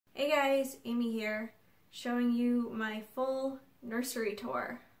guys, Amy here, showing you my full nursery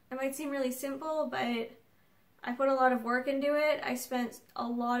tour. It might seem really simple, but I put a lot of work into it. I spent a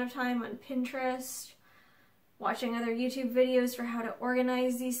lot of time on Pinterest, watching other YouTube videos for how to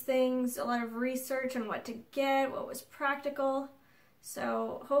organize these things, a lot of research on what to get, what was practical.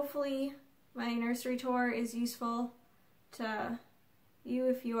 So hopefully my nursery tour is useful to you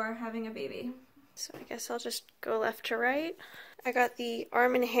if you are having a baby. So I guess I'll just go left to right. I got the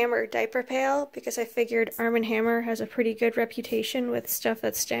Arm & Hammer diaper pail because I figured Arm & Hammer has a pretty good reputation with stuff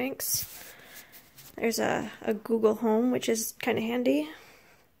that stinks. There's a Google Home, which is kind of handy.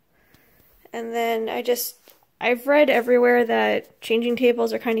 And then I've read everywhere that changing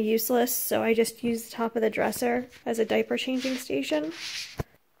tables are kind of useless, so I just use the top of the dresser as a diaper changing station.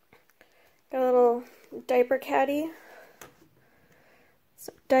 Got a little diaper caddy.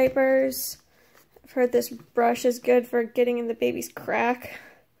 Some diapers. I've heard this brush is good for getting in the baby's crack.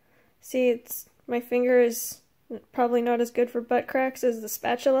 See, my finger is probably not as good for butt cracks as the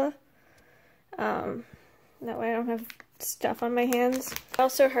spatula. That way I don't have stuff on my hands. I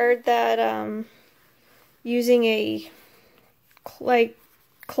also heard that using a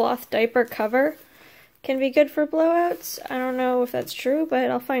cloth diaper cover can be good for blowouts. I don't know if that's true,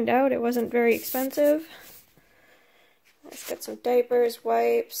 but I'll find out. It wasn't very expensive. I've got some diapers,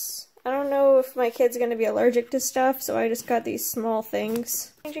 wipes. I don't know if my kid's going to be allergic to stuff, so I just got these small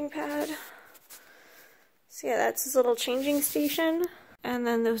things. Changing pad. So yeah, that's this little changing station. And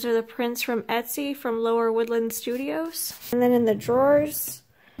then those are the prints from Etsy from Lower Woodland Studios. And then in the drawers,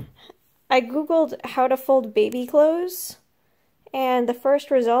 I googled how to fold baby clothes, and the first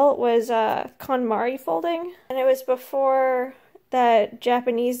result was KonMari folding. And it was before that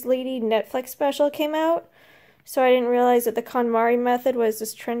Japanese lady Netflix special came out. So I didn't realize that the KonMari method was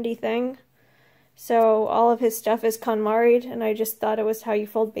this trendy thing. So all of his stuff is KonMari'd, and I just thought it was how you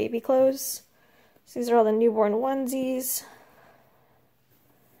fold baby clothes. So these are all the newborn onesies.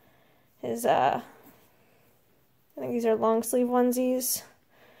 I think these are long sleeve onesies.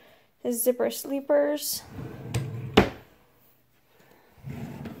 His zipper sleepers.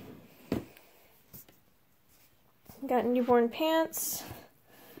 Got newborn pants.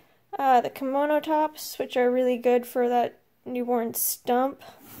 The kimono tops, which are really good for that newborn stump.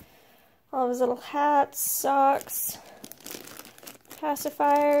 All of his little hats, socks,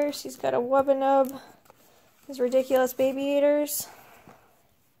 pacifiers. He's got a Wubba Nub. His ridiculous baby eaters.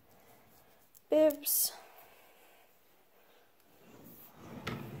 Bibs.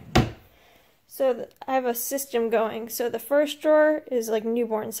 So I have a system going. So the first drawer is like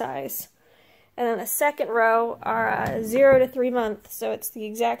newborn size. And then the second row are 0 to 3 months. So it's the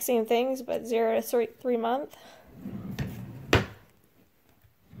exact same things, but 0 to 3 months.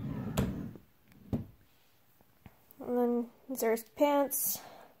 And then these are his pants.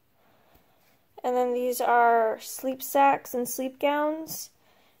 And then these are sleep sacks and sleep gowns.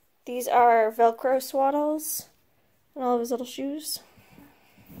 These are Velcro swaddles. And all of his little shoes.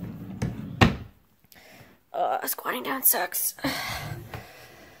 Squatting down sucks.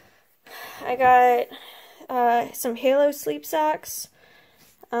 I got some Halo sleep sacks,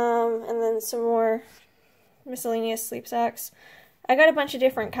 and then some more miscellaneous sleep sacks. I got a bunch of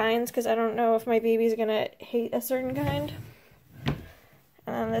different kinds because I don't know if my baby's gonna hate a certain kind. And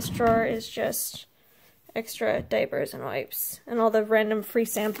then this drawer is just extra diapers and wipes, and all the random free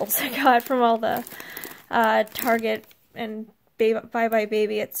samples I got from all the Target and Bye Bye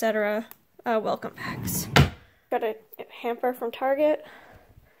Baby, etc. Welcome packs. Got a hamper from Target.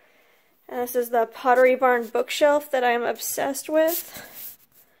 And this is the Pottery Barn bookshelf that I'm obsessed with.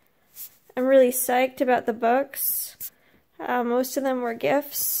 I'm really psyched about the books. Most of them were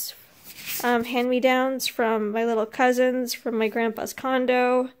gifts. Hand-me-downs from my little cousins, from my grandpa's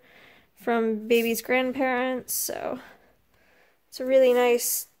condo, from baby's grandparents. So it's a really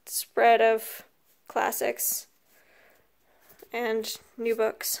nice spread of classics and new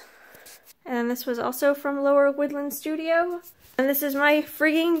books. And this was also from Lower Woodland Studio. And this is my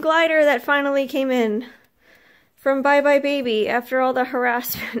frigging glider that finally came in from Bye Bye Baby after all the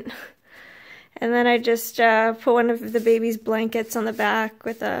harassment. And then I just put one of the baby's blankets on the back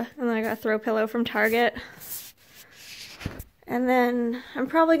with and then I got a throw pillow from Target. And then I'm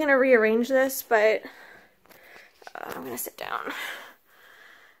probably going to rearrange this, but I'm going to sit down.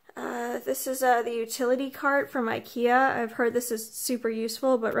 This is the utility cart from IKEA. I've heard this is super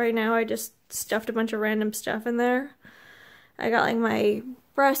useful, but right now I just stuffed a bunch of random stuff in there. I got like my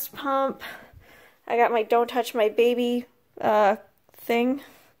breast pump. I got my don't touch my baby thing.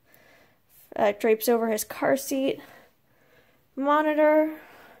 Drapes over his car seat. Monitor.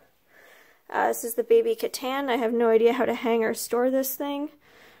 This is the baby Catan. I have no idea how to hang or store this thing.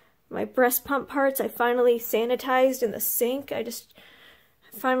 My breast pump parts I finally sanitized in the sink. I just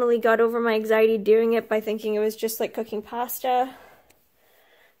finally got over my anxiety doing it by thinking it was just like cooking pasta.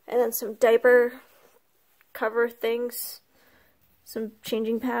 And then some diaper cover things, some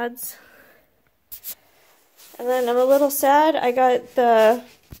changing pads. And then I'm a little sad, I got the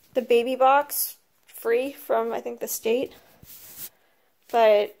baby box free from, I think, the state.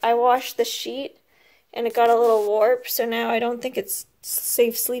 But I washed the sheet and it got a little warped, so now I don't think it's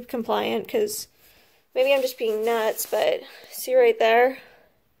safe sleep compliant, because maybe I'm just being nuts, but see right there?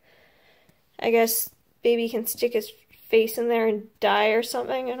 I guess baby can stick his face in there and die or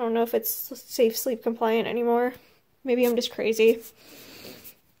something. I don't know if it's safe sleep compliant anymore. Maybe I'm just crazy.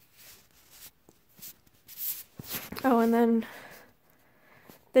 Oh, and then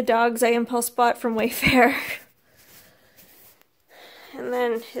the dogs I impulse bought from Wayfair. And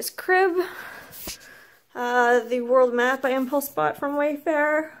then his crib. The world map I impulse bought from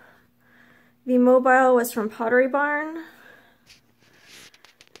Wayfair. The mobile was from Pottery Barn.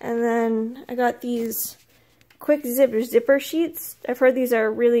 And then I got these quick zipper sheets. I've heard these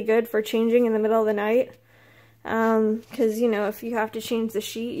are really good for changing in the middle of the night. Because, you know, if you have to change the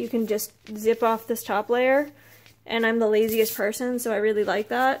sheet, you can just zip off this top layer. And I'm the laziest person, so I really like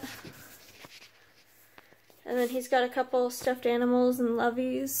that. And then he's got a couple stuffed animals and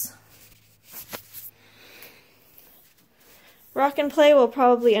loveys. Rock and Play will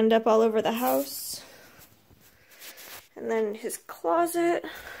probably end up all over the house. And then his closet.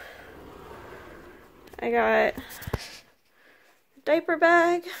 I got a diaper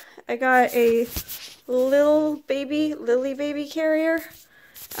bag. I got a little baby, Lily baby carrier.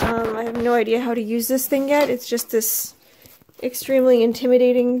 I have no idea how to use this thing yet. It's just this extremely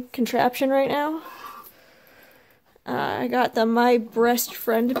intimidating contraption right now. I got the My Breast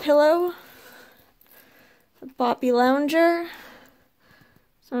Friend pillow. A Boppy lounger.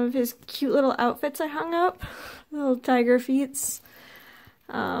 Some of his cute little outfits I hung up. Little tiger feets.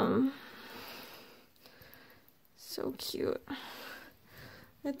 So cute.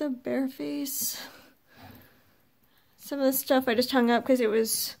 With the bear face. Some of the stuff I just hung up because it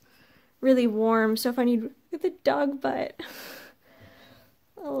was really warm, so if I need with a dog butt.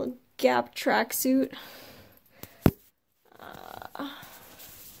 A little Gap tracksuit.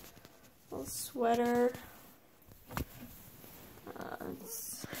 Little sweater.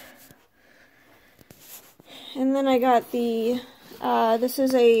 And then I got the, this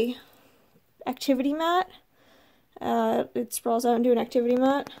is a activity mat. It sprawls out into an activity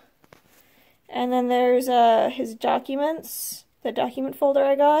mat. And then there's his documents, the document folder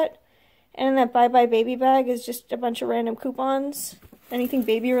I got. And that Bye Bye Baby bag is just a bunch of random coupons. Anything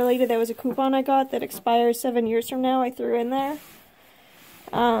baby related that was a coupon I got that expires 7 years from now, I threw in there.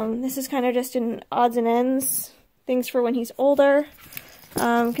 This is kind of just in odds and ends, things for when he's older.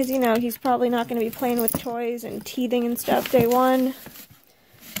 Because, you know, he's probably not going to be playing with toys and teething and stuff day one.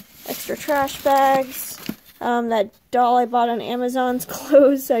 Extra trash bags. That doll I bought on Amazon's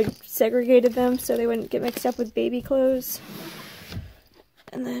clothes, I segregated them so they wouldn't get mixed up with baby clothes.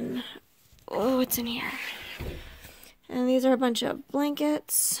 And then, oh, what's in here? And these are a bunch of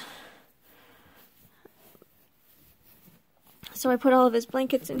blankets. So I put all of his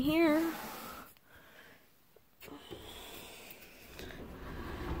blankets in here.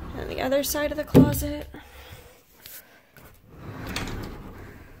 And the other side of the closet.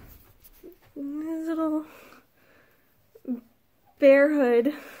 His little bear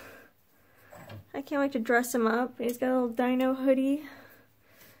hood. I can't wait to dress him up. He's got a little dino hoodie.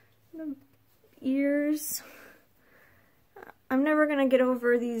 Ears. I'm never gonna get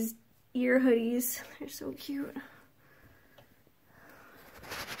over these ear hoodies. They're so cute.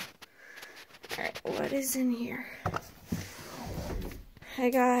 Alright, what is in here? I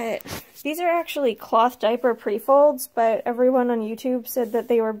got, these are actually cloth diaper pre-folds, but everyone on YouTube said that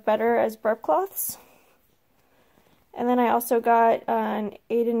they were better as burp cloths. And then I also got an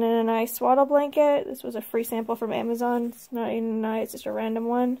Aiden and I swaddle blanket. This was a free sample from Amazon. It's not Aiden and I, it's just a random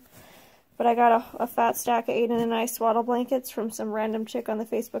one. But I got a fat stack of Aiden and I swaddle blankets from some random chick on the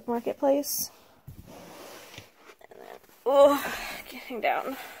Facebook Marketplace. And then, oh, getting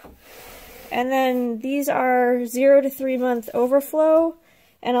down. And then these are 0 to 3 month overflow,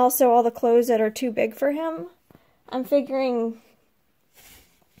 and also all the clothes that are too big for him. I'm figuring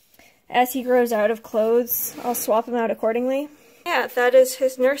as he grows out of clothes, I'll swap him out accordingly. Yeah, that is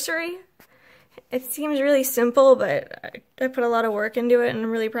his nursery. It seems really simple, but I put a lot of work into it and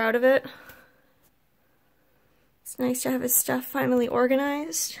I'm really proud of it. It's nice to have his stuff finally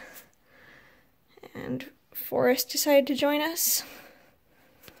organized. And Forrest decided to join us.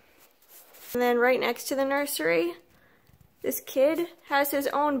 And then right next to the nursery, This kid has his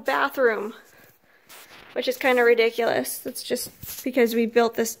own bathroom, which is kind of ridiculous. That's just because we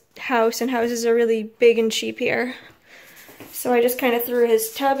built this house and houses are really big and cheap here. So I just kind of threw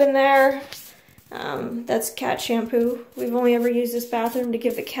his tub in there. That's cat shampoo. We've only ever used this bathroom to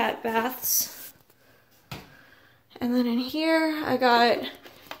give the cat baths. And then in here I got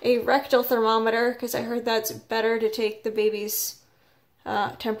a rectal thermometer because I heard that's better to take the baby's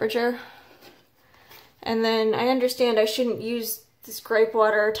temperature. And then I understand I shouldn't use this grape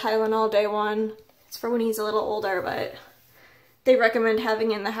water or Tylenol day one. It's for when he's a little older, but they recommend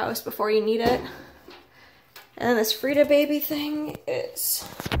having it in the house before you need it. And then this Frida baby thing is...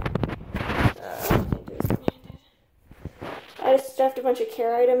 I just stuffed a bunch of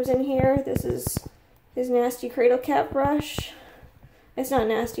care items in here. This is his nasty cradle cap brush. It's not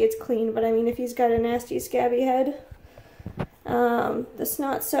nasty, it's clean, but I mean if he's got a nasty scabby head. The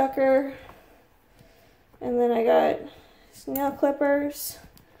snot sucker. And then I got nail clippers,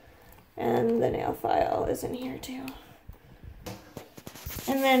 and the nail file is in here too.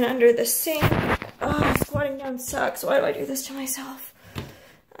 And then under the sink, oh, squatting down sucks. Why do I do this to myself?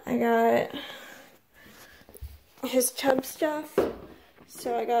 I got his tub stuff.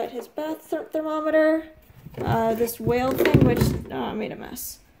 So I got his bath thermometer, this whale thing, which made a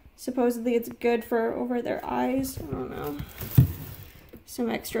mess. Supposedly it's good for over their eyes. I don't know. Some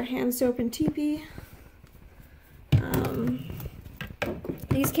extra hand soap and teepee.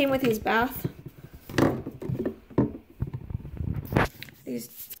 These came with his bath.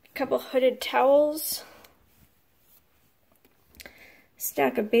 These couple hooded towels.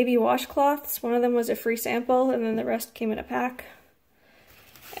 Stack of baby washcloths. One of them was a free sample, and then the rest came in a pack.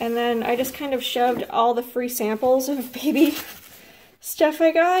 And then I just kind of shoved all the free samples of baby stuff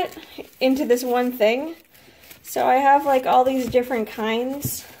I got into this one thing. So I have like all these different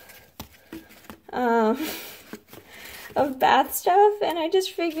kinds of bath stuff, and I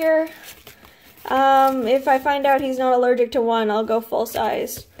just figure if I find out he's not allergic to one, I'll go full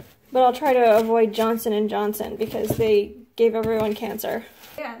size. But I'll try to avoid Johnson & Johnson because they gave everyone cancer.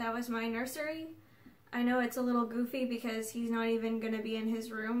 Yeah, that was my nursery. I know it's a little goofy because he's not even going to be in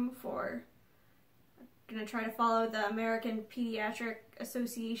his room for... I'm going to try to follow the American Pediatric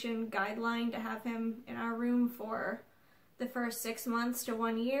Association guideline to have him in our room for the first 6 months to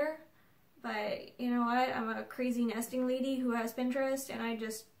 1 year. But you know what? I'm a crazy nesting lady who has Pinterest, and I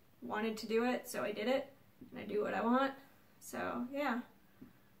just wanted to do it, so I did it. And I do what I want. So, yeah.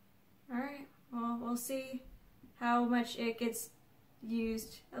 Alright, well, we'll see how much it gets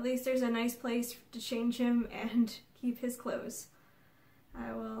used. At least there's a nice place to change him and keep his clothes.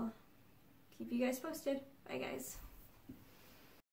 I will keep you guys posted. Bye, guys.